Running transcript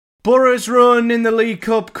Boro's run in the League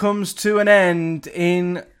Cup comes to an end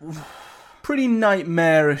in pretty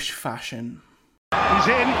nightmarish fashion. He's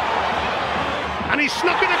in, and he's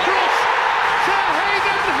snuck it across to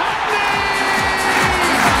Hayden Hackney!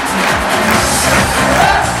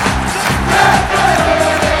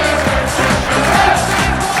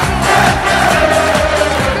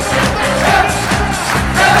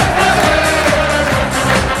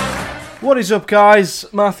 What is up, guys?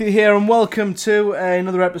 Matthew here, and welcome to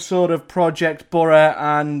another episode of Project Boro.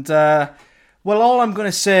 And all I'm going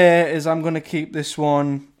to say is I'm going to keep this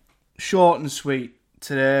one short and sweet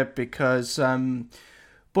today because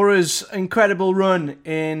Boro's incredible run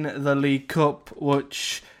in the League Cup,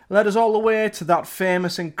 which led us all the way to that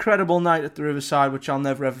famous, incredible night at the Riverside, which I'll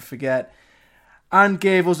never ever forget, and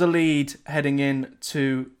gave us a lead heading in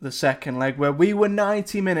to the second leg, where we were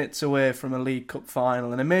 90 minutes away from a League Cup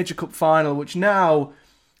final and a Major Cup final, which now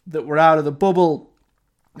that we're out of the bubble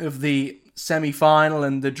of the semi-final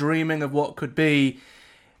and the dreaming of what could be,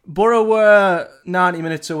 Boro were 90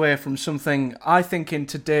 minutes away from something, I think, in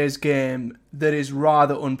today's game that is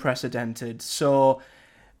rather unprecedented. So,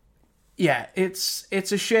 yeah, it's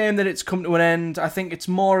a shame that it's come to an end. I think it's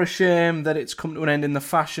more a shame that it's come to an end in the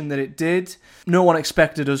fashion that it did. No one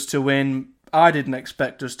expected us to win. I didn't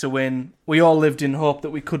expect us to win. We all lived in hope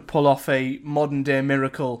that we could pull off a modern-day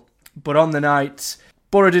miracle. But on the night,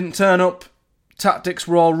 Boro didn't turn up. Tactics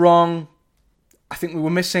were all wrong. I think we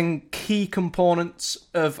were missing key components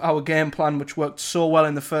of our game plan, which worked so well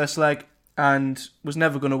in the first leg and was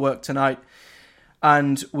never going to work tonight.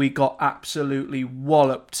 And we got absolutely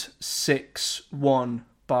walloped 6-1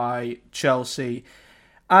 by Chelsea.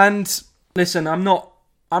 And listen, I'm not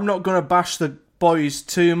going to bash the boys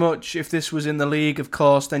too much. If this was in the league, of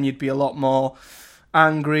course, then you'd be a lot more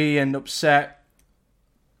angry and upset.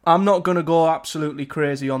 I'm not going to go absolutely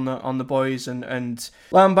crazy on the boys and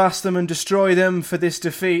lambast them and destroy them for this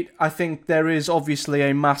defeat. I think there is obviously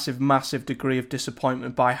a massive degree of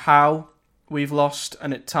disappointment by how we've lost,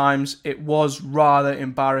 and at times it was rather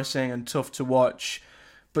embarrassing and tough to watch.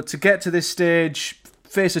 But to get to this stage,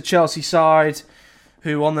 face a Chelsea side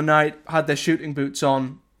who on the night had their shooting boots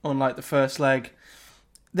on, unlike the first leg,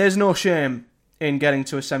 there's no shame in getting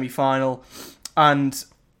to a semi-final and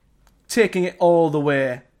taking it all the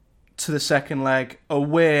way to the second leg,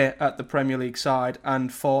 away at the Premier League side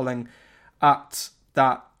and falling at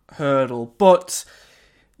that hurdle. But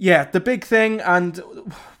yeah, the big thing, and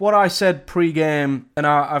what I said pre-game, and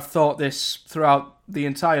I've thought this throughout the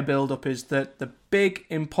entire build-up, is that the big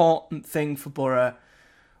important thing for Boro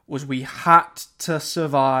was we had to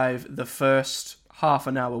survive the first half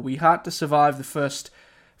an hour. We had to survive the first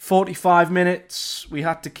 45 minutes. We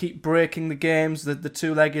had to keep breaking the games, the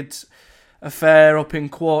two-legged affair up in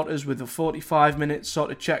quarters with the 45-minute sort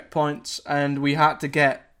of checkpoints, and we had to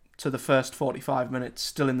get to the first 45 minutes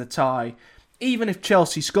still in the tie. Even if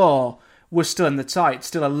Chelsea score, we're still in the tie. It's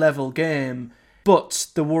still a level game. But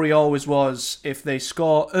the worry always was, if they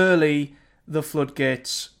score early, the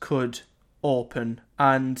floodgates could open.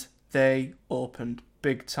 And they opened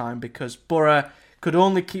big time because Boro could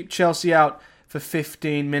only keep Chelsea out for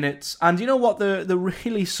 15 minutes. And you know what the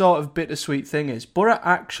really sort of bittersweet thing is? Boro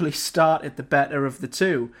actually started the better of the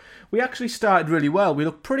two. We actually started really well. We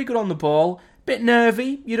looked pretty good on the ball. Bit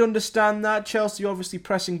nervy, you'd understand that. Chelsea obviously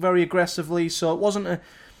pressing very aggressively, so it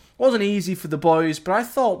wasn't easy for the boys, but I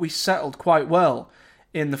thought we settled quite well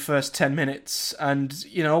in the first 10 minutes. And,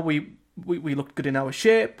 you know, we looked good in our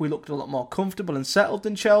shape. We looked a lot more comfortable and settled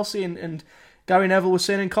than Chelsea. And Gary Neville was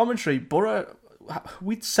saying in commentary, Boro,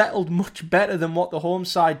 we'd settled much better than what the home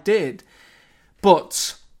side did.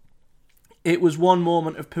 But it was one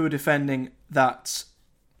moment of poor defending that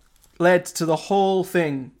led to the whole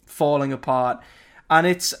thing falling apart. And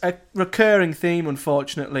it's a recurring theme,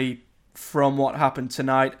 unfortunately, from what happened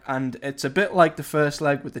tonight. And it's a bit like the first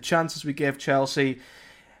leg with the chances we gave Chelsea.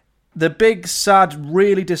 The big, sad,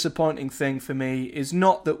 really disappointing thing for me is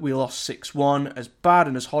not that we lost 6-1, as bad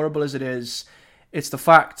and as horrible as it is. It's the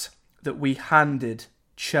fact that we handed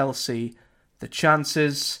Chelsea the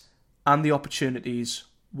chances and the opportunities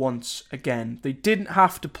once again. They didn't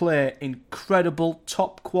have to play incredible,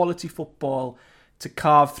 top-quality football to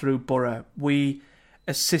carve through Boro. We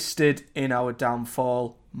assisted in our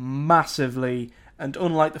downfall massively, and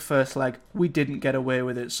unlike the first leg, we didn't get away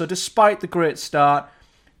with it. So despite the great start,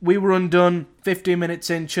 we were undone. 15 minutes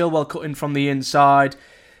in, Chilwell cut in from the inside,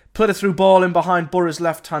 played a through ball in behind Boro's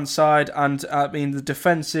left-hand side, and the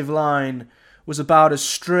defensive line was about as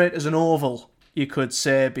straight as an oval, you could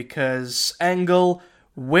say, because Engel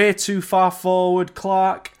way too far forward,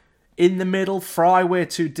 Clark in the middle, Fry way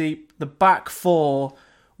too deep. The back four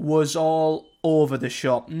was all over the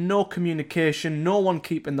shop. No communication, no one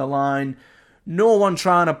keeping the line, no one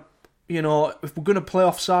trying to, if we're going to play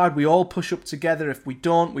offside, we all push up together. If we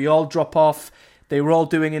don't, we all drop off. They were all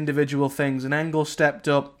doing individual things, and Engel stepped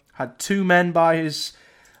up, had 2 men by his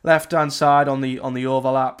left-hand side on the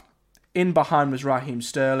overlap. In behind was Raheem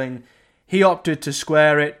Sterling. He opted to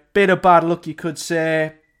square it. Bit of bad luck, you could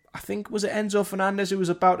say. I think, was it Enzo Fernandez who was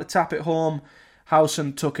about to tap it home?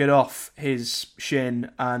 Howson took it off his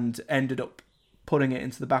shin and ended up putting it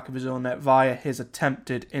into the back of his own net via his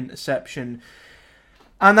attempted interception.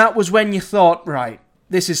 And that was when you thought, right,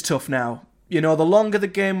 this is tough now. The longer the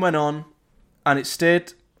game went on, and it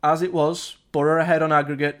stayed as it was, Boro ahead on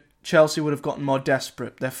aggregate, Chelsea would have gotten more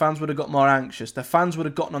desperate. Their fans would have got more anxious. Their fans would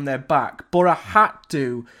have gotten on their back. Boro had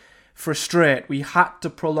to frustrate. We had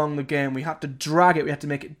to prolong the game. We had to drag it. We had to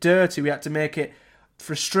make it dirty. We had to make it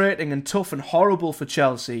frustrating and tough and horrible for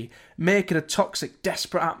Chelsea. Make it a toxic,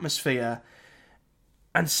 desperate atmosphere.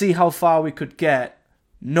 And see how far we could get.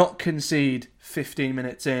 Not concede 15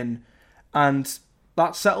 minutes in. And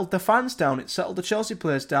that settled the fans down. It settled the Chelsea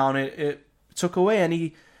players down. It took away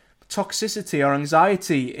any toxicity or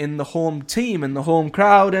anxiety in the home team and the home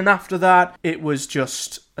crowd, and after that it was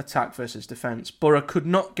just attack versus defence. Boro could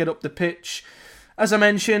not get up the pitch. As I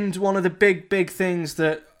mentioned, one of the big things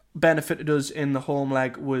that benefited us in the home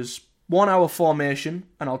leg was our formation,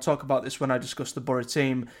 and I'll talk about this when I discuss the Boro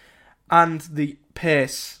team, and the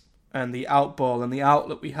pace and the outball and the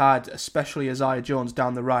outlet we had, especially Isaiah Jones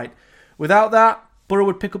down the right. Without that, Boro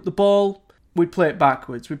would pick up the ball, we'd play it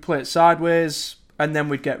backwards, we'd play it sideways, and then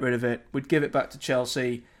we'd get rid of it. We'd give it back to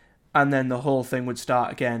Chelsea, and then the whole thing would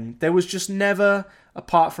start again. There was just never,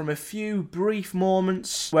 apart from a few brief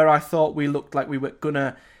moments where I thought we looked like we were going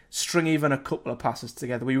to string even a couple of passes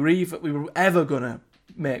together. We were ever going to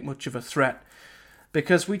make much of a threat,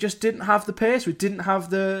 because we just didn't have the pace. We didn't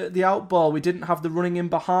have the outball. We didn't have the running in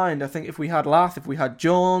behind. I think if we had Lath, if we had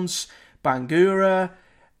Jones, Bangura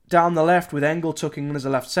down the left with Engel tucking in as a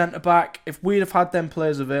left centre-back, if we'd have had them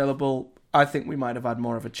players available, I think we might have had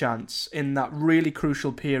more of a chance in that really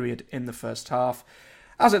crucial period in the first half.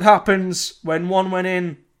 As it happens, when one went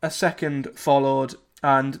in, a second followed,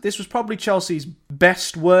 and this was probably Chelsea's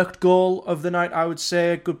best worked goal of the night, I would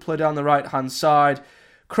say. Good play down the right-hand side.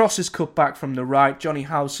 Crosses cut back from the right. Johnny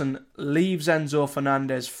Howson leaves Enzo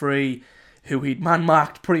Fernandez free, who he'd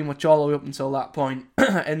man-marked pretty much all the way up until that point.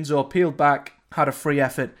 Enzo peeled back, had a free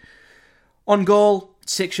effort. On goal,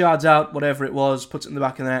 6 yards out, whatever it was, puts it in the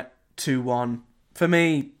back of the net. 2-1. For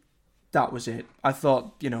me, that was it. I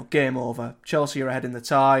thought, game over. Chelsea are ahead in the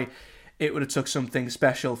tie. It would have took something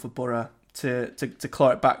special for Boro to claw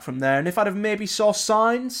it back from there. And if I'd have maybe saw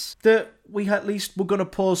signs that we at least were going to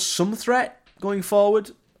pose some threat going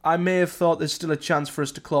forward, I may have thought there's still a chance for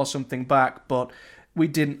us to claw something back, but we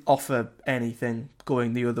didn't offer anything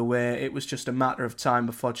going the other way. It was just a matter of time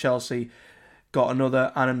before Chelsea got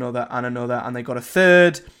another, and they got a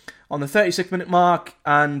third on the 36th-minute mark,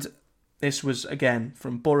 and this was, again,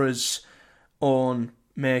 from Boro's own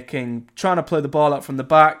making, trying to play the ball out from the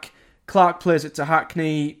back. Clark plays it to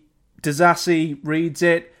Hackney. Disasi reads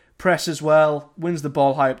it, presses well, wins the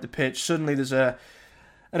ball high up the pitch. Suddenly there's a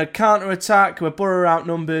counter-attack where Boro are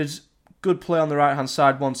outnumbered. Good play on the right-hand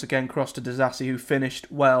side once again, cross to Disasi, who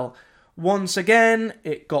finished well. Once again,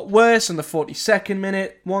 it got worse in the 42nd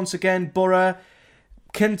minute. Once again, Boro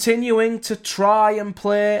continuing to try and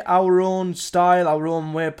play our own style, our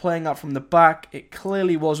own way of playing out from the back. It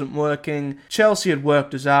clearly wasn't working. Chelsea had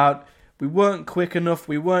worked us out. We weren't quick enough.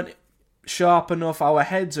 We weren't sharp enough. Our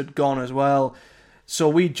heads had gone as well. So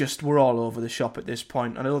we just were all over the shop at this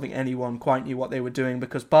point. And I don't think anyone quite knew what they were doing,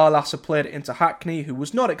 because Barlasser played it into Hackney, who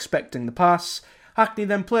was not expecting the pass. Hackney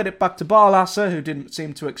then played it back to Barlasser, who didn't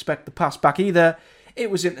seem to expect the pass back either.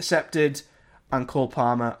 It was intercepted, and Cole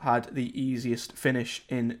Palmer had the easiest finish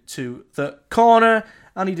into the corner,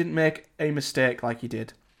 and he didn't make a mistake like he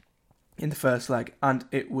did in the first leg. And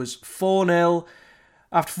it was 4-0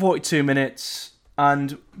 after 42 minutes,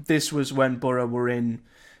 and this was when Boro were in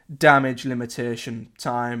damage limitation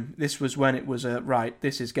time. This was when it was right,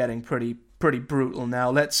 this is getting pretty brutal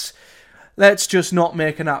now. Let's just not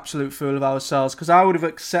make an absolute fool of ourselves, because I would have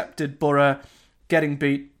accepted Boro getting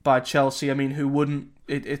beat by Chelsea. I mean, who wouldn't?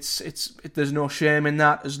 There's no shame in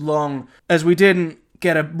that, as long as we didn't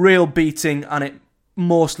get a real beating and it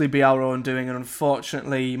mostly be our own doing. And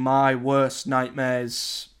unfortunately, my worst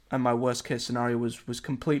nightmares and my worst case scenario was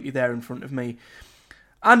completely there in front of me.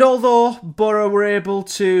 And although Boro were able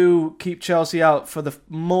to keep Chelsea out for the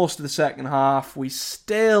most of the second half, we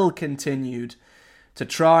still continued to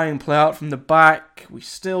try and play out from the back. We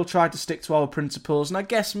still tried to stick to our principles, and I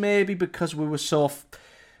guess maybe because we were so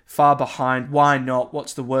far behind. Why not?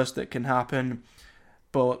 What's the worst that can happen?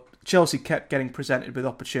 But Chelsea kept getting presented with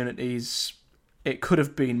opportunities. It could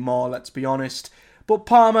have been more, let's be honest. But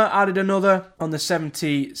Palmer added another on the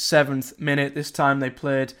 77th minute. This time they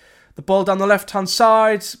played the ball down the left-hand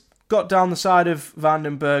side, got down the side of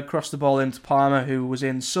Vandenberg, crossed the ball into Palmer, who was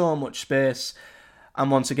in so much space. And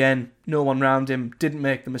once again, no one round him, didn't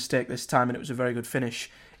make the mistake this time, and it was a very good finish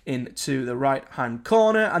into the right-hand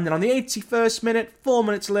corner. And then on the 81st minute, 4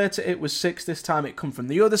 minutes later, it was 6. This time it come from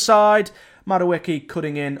the other side. Madueke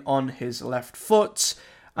cutting in on his left foot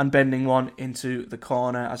and bending one into the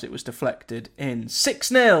corner as it was deflected in.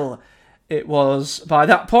 6-0 it was by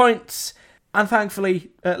that point. And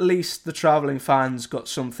thankfully, at least the travelling fans got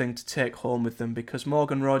something to take home with them, because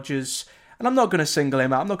Morgan Rogers, and I'm not going to single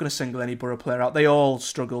him out, I'm not going to single any Boro player out, they all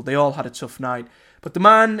struggled, they all had a tough night. But the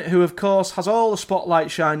man who, of course, has all the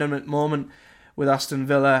spotlight shined on him at the moment, with Aston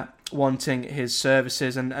Villa wanting his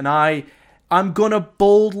services, and I'm going to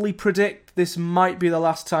boldly predict this might be the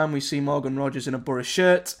last time we see Morgan Rogers in a Boro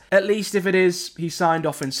shirt. At least if it is, he signed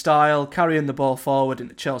off in style, carrying the ball forward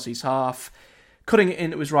into Chelsea's half, cutting it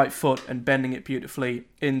into his right foot and bending it beautifully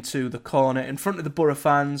into the corner in front of the Boro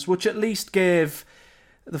fans, which at least gave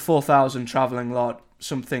the 4,000 travelling lot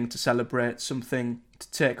something to celebrate, something to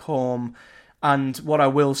take home. And what I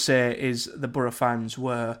will say is the Boro fans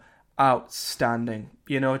were outstanding.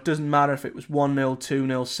 You know, it doesn't matter if it was 1-0, 2-0,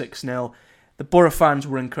 6-0. The Boro fans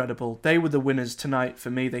were incredible. They were the winners tonight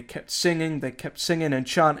for me. They kept singing and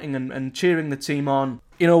chanting and cheering the team on.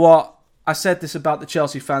 You know what? I said this about the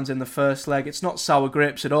Chelsea fans in the first leg. It's not sour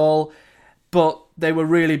grapes at all, but they were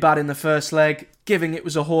really bad in the first leg. Given it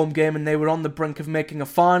was a home game and they were on the brink of making a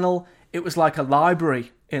final, it was like a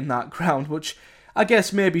library in that ground, which I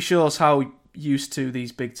guess maybe shows how used to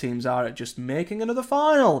these big teams are at just making another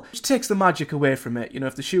final. Which takes the magic away from it. You know,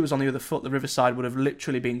 if the shoe was on the other foot, the Riverside would have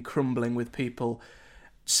literally been crumbling with people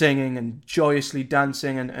singing and joyously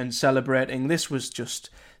dancing and celebrating. This was just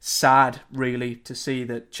sad, really, to see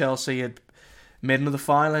that Chelsea had made another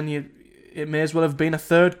final, and it may as well have been a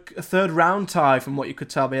third round tie from what you could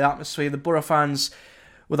tell by the atmosphere. The Boro fans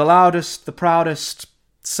were the loudest, the proudest,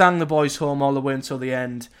 sang the boys home all the way until the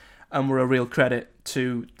end, and were a real credit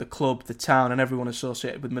to the club, the town, and everyone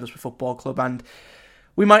associated with Middlesbrough Football Club. And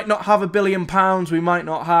we might not have £1 billion, we might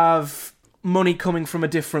not have money coming from a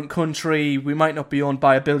different country, we might not be owned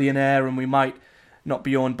by a billionaire, and we might not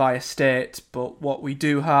be owned by a state, but what we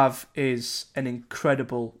do have is an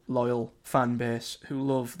incredible loyal fan base who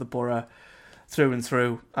love the Boro through and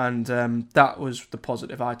through, and that was the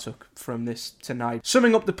positive I took from this tonight.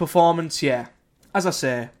 Summing up the performance, yeah, as I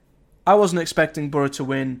say, I wasn't expecting Boro to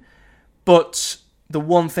win, but the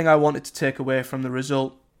one thing I wanted to take away from the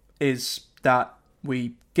result is that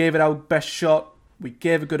we gave it our best shot, we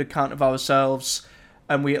gave a good account of ourselves,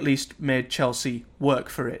 and we at least made Chelsea work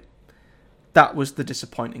for it. That was the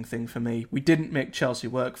disappointing thing for me. We didn't make Chelsea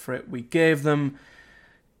work for it. We gave them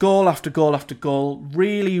goal after goal after goal.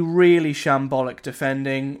 Really, really shambolic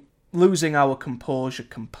defending. Losing our composure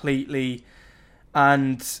completely.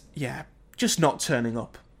 And, yeah, just not turning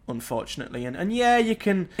up, unfortunately. And yeah, you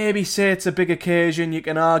can maybe say it's a big occasion. You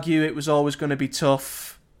can argue it was always going to be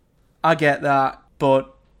tough. I get that.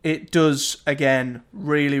 But it does, again,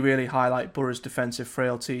 really, really highlight Boro's defensive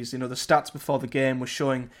frailties. You know, the stats before the game were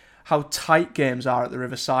showing how tight games are at the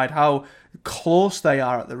Riverside, how close they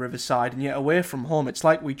are at the Riverside, and yet away from home, it's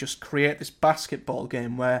like we just create this basketball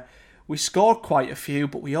game where we score quite a few,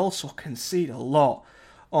 but we also concede a lot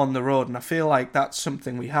on the road, and I feel like that's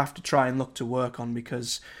something we have to try and look to work on,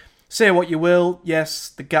 because say what you will, yes,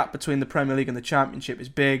 the gap between the Premier League and the Championship is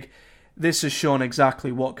big. This has shown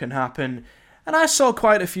exactly what can happen, and I saw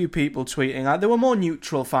quite a few people tweeting, there were more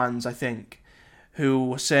neutral fans, I think, who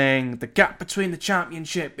were saying the gap between the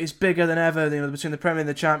Championship is bigger than ever, you know, between the Premier and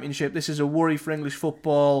the Championship. This is a worry for English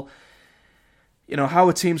football. You know, how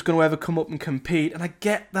a team's going to ever come up and compete? And I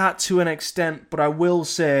get that to an extent, but I will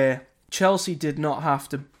say Chelsea did not have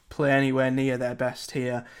to play anywhere near their best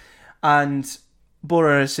here. And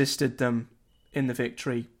Boro assisted them in the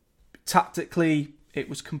victory. Tactically, it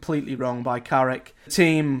was completely wrong by Carrick.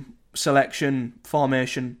 Team selection,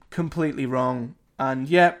 formation, completely wrong. And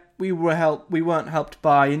yeah, we weren't helped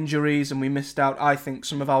by injuries, and we missed out, I think,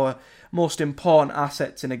 some of our most important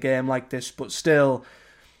assets in a game like this. But still,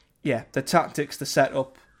 yeah, the tactics, the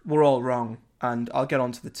setup, were all wrong. And I'll get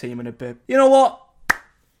onto the team in a bit. You know what?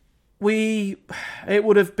 It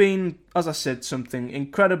would have been, as I said, something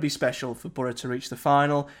incredibly special for Boro to reach the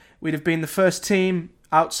final. We'd have been the first team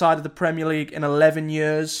outside of the Premier League in 11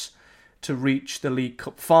 years to reach the League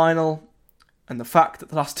Cup final. And the fact that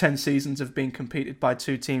the last 10 seasons have been competed by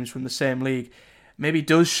two teams from the same league maybe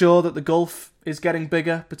does show that the gulf is getting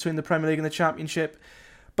bigger between the Premier League and the Championship.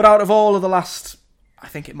 But out of all of the last, I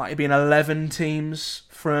think it might have been 11 teams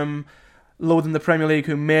from lower than the Premier League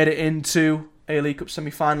who made it into a League Cup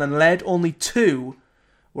semi-final and led, only 2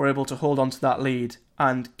 were able to hold on to that lead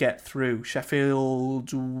and get through.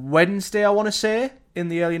 Sheffield Wednesday, I want to say, in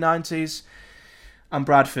the early 90s, and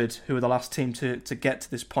Bradford, who were the last team to get to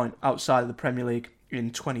this point outside of the Premier League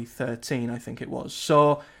in 2013, I think it was.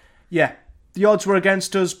 So, yeah, the odds were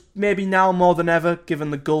against us, maybe now more than ever,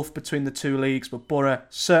 given the gulf between the 2 leagues, but Boro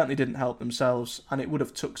certainly didn't help themselves, and it would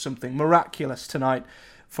have took something miraculous tonight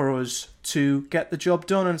for us to get the job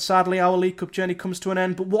done, and sadly our League Cup journey comes to an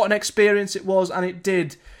end. But what an experience it was, and it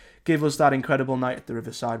did give us that incredible night at the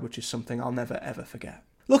Riverside, which is something I'll never ever forget.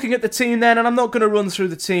 Looking at the team then, and I'm not going to run through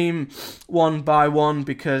the team one by one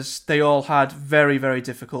because they all had very, very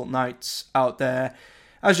difficult nights out there.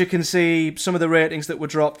 As you can see, some of the ratings that were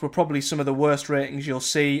dropped were probably some of the worst ratings you'll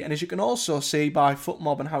see, and as you can also see by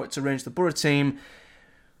FootMob and how it's arranged the Boro team,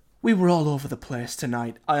 we were all over the place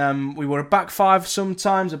tonight. We were a back 5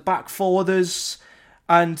 sometimes, a back 4 others,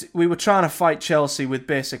 and we were trying to fight Chelsea with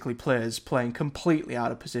basically players playing completely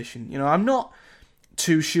out of position. You know, I'm not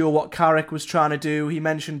too sure what Carrick was trying to do. He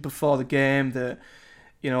mentioned before the game that,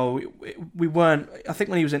 you know, we weren't... I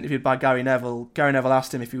think when he was interviewed by Gary Neville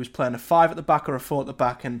asked him if he was playing a 5 at the back or a 4 at the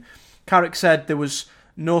back, and Carrick said there was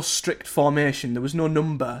no strict formation, there was no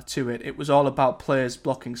number to it. It was all about players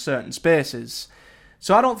blocking certain spaces.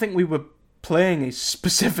 So I don't think we were playing a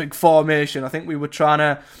specific formation. I think we were trying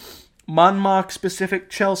to man-mark specific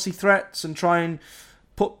Chelsea threats and try and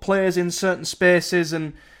put players in certain spaces,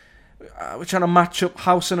 and we're trying to match up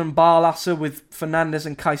Howson and Barlasser with Fernandes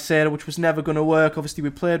and Caicedo, which was never going to work. Obviously, we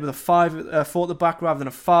played with a 4 at the back rather than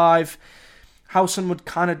a 5. Howson would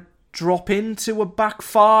kind of drop into a back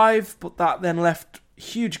 5, but that then left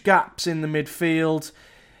huge gaps in the midfield.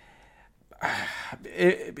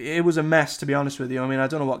 It was a mess, to be honest with you. I mean, I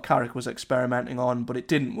don't know what Carrick was experimenting on, but it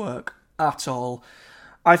didn't work at all.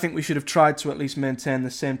 I think we should have tried to at least maintain the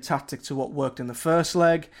same tactic to what worked in the first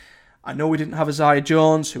leg. I know we didn't have Isaiah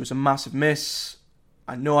Jones, who was a massive miss.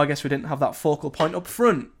 I guess we didn't have that focal point up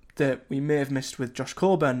front that we may have missed with Josh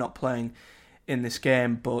Coburn not playing in this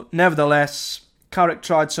game. But nevertheless, Carrick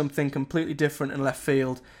tried something completely different in left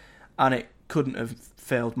field, and it couldn't have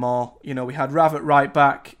failed more. You know, we had Rav at right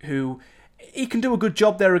back, who... he can do a good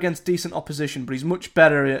job there against decent opposition, but he's much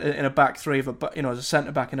better in a back 3, as a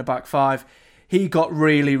centre-back in a back 5. He got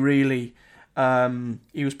really, really...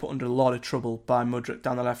 he was put under a lot of trouble by Mudryk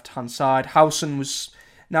down the left-hand side. Howson was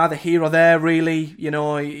neither here or there, really. You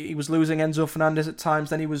know, he was losing Enzo Fernandez at times,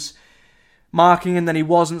 then he was marking and then he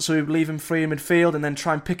wasn't, so we would leave him free in midfield and then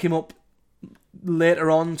try and pick him up later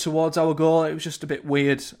on towards our goal. It was just a bit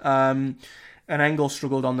weird. And Engel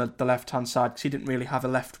struggled on the left-hand side because he didn't really have a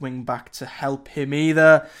left wing back to help him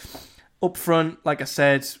either. Up front, like I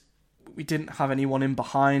said, we didn't have anyone in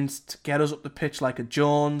behind to get us up the pitch like a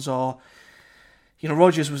Jones or... You know,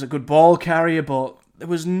 Rodgers was a good ball carrier, but there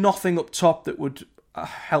was nothing up top that would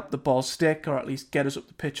help the ball stick or at least get us up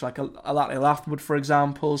the pitch like a Latte Lath would, for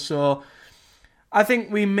example. So I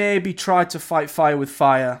think we maybe tried to fight fire with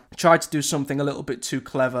fire, tried to do something a little bit too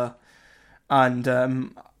clever, and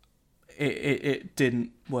it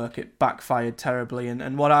didn't work. It backfired terribly.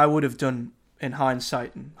 And what I would have done in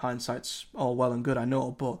hindsight, and hindsight's all well and good, I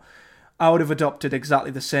know, but I would have adopted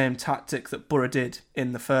exactly the same tactic that Boro did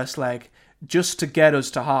in the first leg, just to get us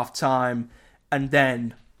to half-time, and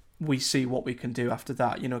then we see what we can do after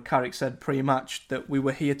that. You know, Carrick said pre-match that we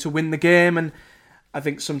were here to win the game, and I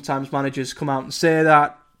think sometimes managers come out and say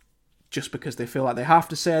that just because they feel like they have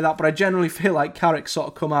to say that, but I generally feel like Carrick sort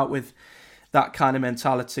of come out with that kind of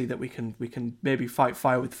mentality that we can maybe fight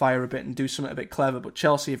fire with fire a bit and do something a bit clever. But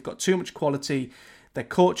Chelsea have got too much quality, their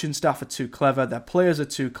coaching staff are too clever, their players are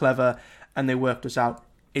too clever, and they worked us out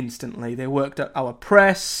instantly. They worked at our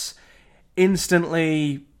press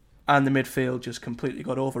instantly, and the midfield just completely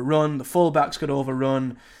got overrun, the fullbacks got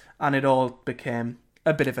overrun, and it all became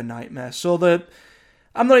a bit of a nightmare. So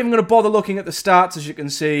I'm not even going to bother looking at the stats. As you can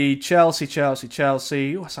see, Chelsea, Chelsea,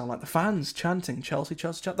 Chelsea. Oh, I sound like the fans chanting Chelsea,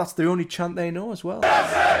 Chelsea, Chelsea. That's the only chant they know as well.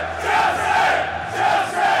 Chelsea, Chelsea,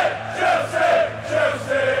 Chelsea, Chelsea,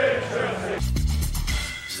 Chelsea, Chelsea.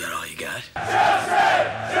 Is that all you got?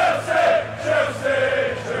 Chelsea, Chelsea,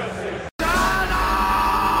 Chelsea, Chelsea.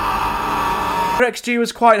 XG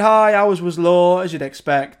was quite high, ours was low, as you'd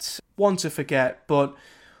expect. One to forget, but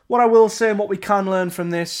what I will say and what we can learn from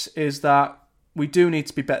this is that we do need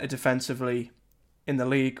to be better defensively in the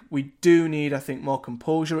league. We do need, I think, more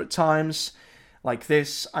composure at times like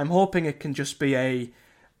this. I'm hoping it can just be a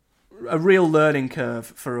a real learning curve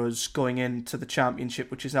for us going into the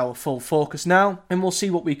Championship, which is our full focus now, and we'll see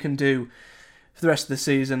what we can do for the rest of the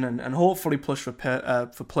season and hopefully push for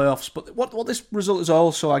playoffs. But what this result has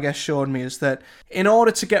also, I guess, shown me is that in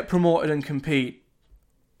order to get promoted and compete,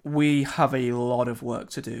 we have a lot of work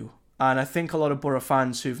to do. And I think a lot of Boro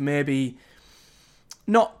fans who've maybe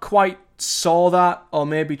not quite saw that, or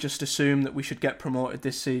maybe just assumed that we should get promoted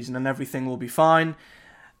this season and everything will be fine,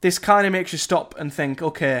 this kind of makes you stop and think,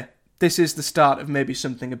 okay, this is the start of maybe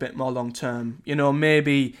something a bit more long term. You know,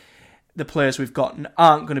 maybe the players we've gotten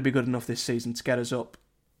aren't going to be good enough this season to get us up.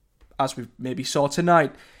 As we maybe saw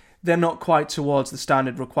tonight, they're not quite towards the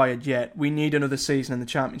standard required yet. We need another season in the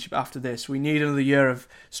Championship after this. We need another year of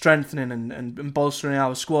strengthening and bolstering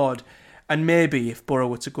our squad. And maybe if Boro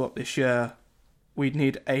were to go up this year, we'd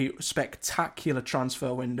need a spectacular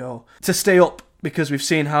transfer window to stay up, because we've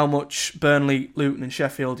seen how much Burnley, Luton and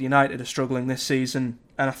Sheffield United are struggling this season.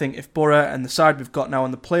 And I think if Boro and the side we've got now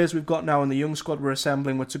and the players we've got now and the young squad we're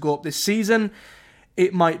assembling were to go up this season,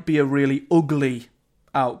 it might be a really ugly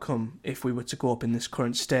outcome if we were to go up in this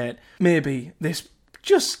current state. Maybe this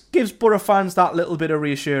just gives Boro fans that little bit of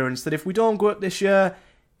reassurance that if we don't go up this year,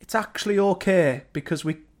 it's actually okay, because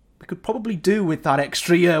we could probably do with that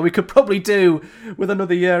extra year. We could probably do with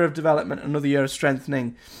another year of development, another year of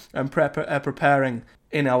strengthening and preparing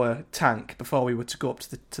in our tank before we were to go up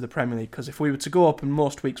to the Premier League. Because if we were to go up and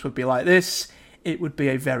most weeks would be like this, it would be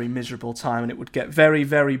a very miserable time and it would get very,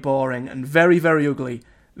 very boring and very, very ugly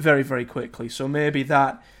very, very quickly. So maybe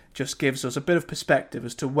that just gives us a bit of perspective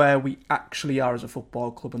as to where we actually are as a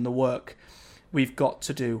football club and the work we've got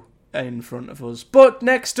to do in front of us. But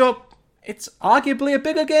next up, it's arguably a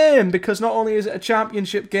bigger game, because not only is it a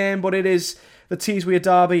Championship game, but it is the Teeswear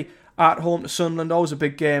Derby at home to Sunderland. Always a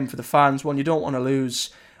big game for the fans, one you don't want to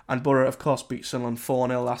lose. And Boro, of course, beat Sunderland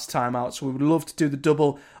 4-0 last time out, so we would love to do the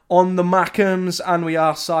double on the Mackems, and we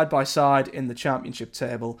are side by side in the Championship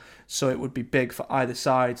table, so it would be big for either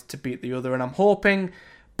side to beat the other. And I'm hoping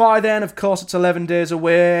by then, of course, it's 11 days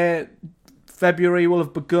away, February will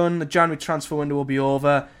have begun, the January transfer window will be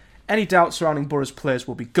over. Any doubts surrounding Boro's players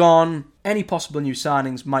will be gone. Any possible new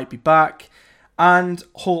signings might be back. And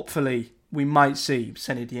hopefully we might see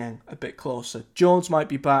Seny Dieng a bit closer. Jones might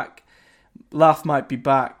be back. Lath might be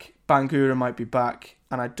back. Bangura might be back.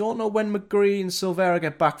 And I don't know when McGree and Silvera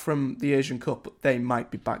get back from the Asian Cup, but they might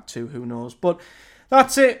be back too, who knows. But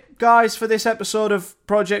that's it, guys, for this episode of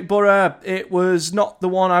Project Boro. It was not the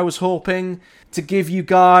one I was hoping to give you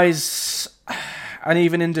guys. And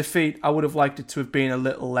even in defeat, I would have liked it to have been a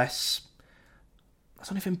little less, I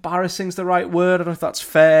don't know if embarrassing is the right word, I don't know if that's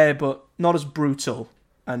fair, but not as brutal.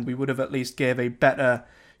 And we would have at least gave a better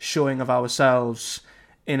showing of ourselves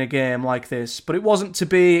in a game like this. But it wasn't to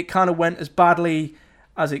be. It kind of went as badly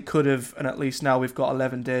as it could have. And at least now we've got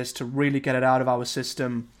 11 days to really get it out of our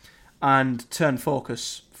system and turn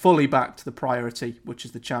focus fully back to the priority, which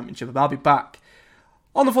is the Championship. And I'll be back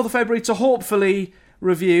on the 4th of February to hopefully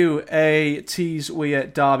review a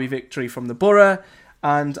Teeswear Derby victory from the Boro,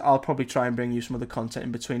 and I'll probably try and bring you some other content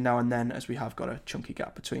in between now and then, as we have got a chunky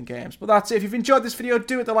gap between games. But that's it. If you've enjoyed this video,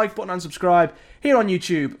 do hit the like button and subscribe here on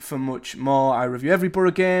YouTube for much more. I review every Boro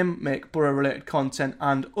game, make Boro related content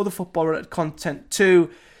and other football related content too.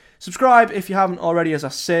 Subscribe if you haven't already, as I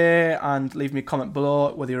say, and leave me a comment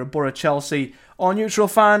below whether you're a Boro, Chelsea or neutral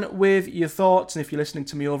fan with your thoughts. And if you're listening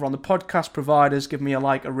to me over on the podcast providers, give me a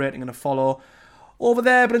like, a rating and a follow over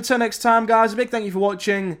there. But until next time, guys, a big thank you for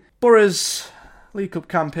watching. Boro's League Cup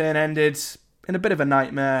campaign ended in a bit of a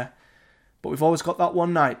nightmare, but we've always got that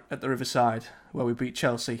one night at the Riverside where we beat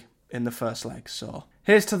Chelsea in the first leg. So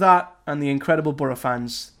here's to that and the incredible Boro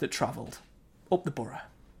fans that travelled up the Boro.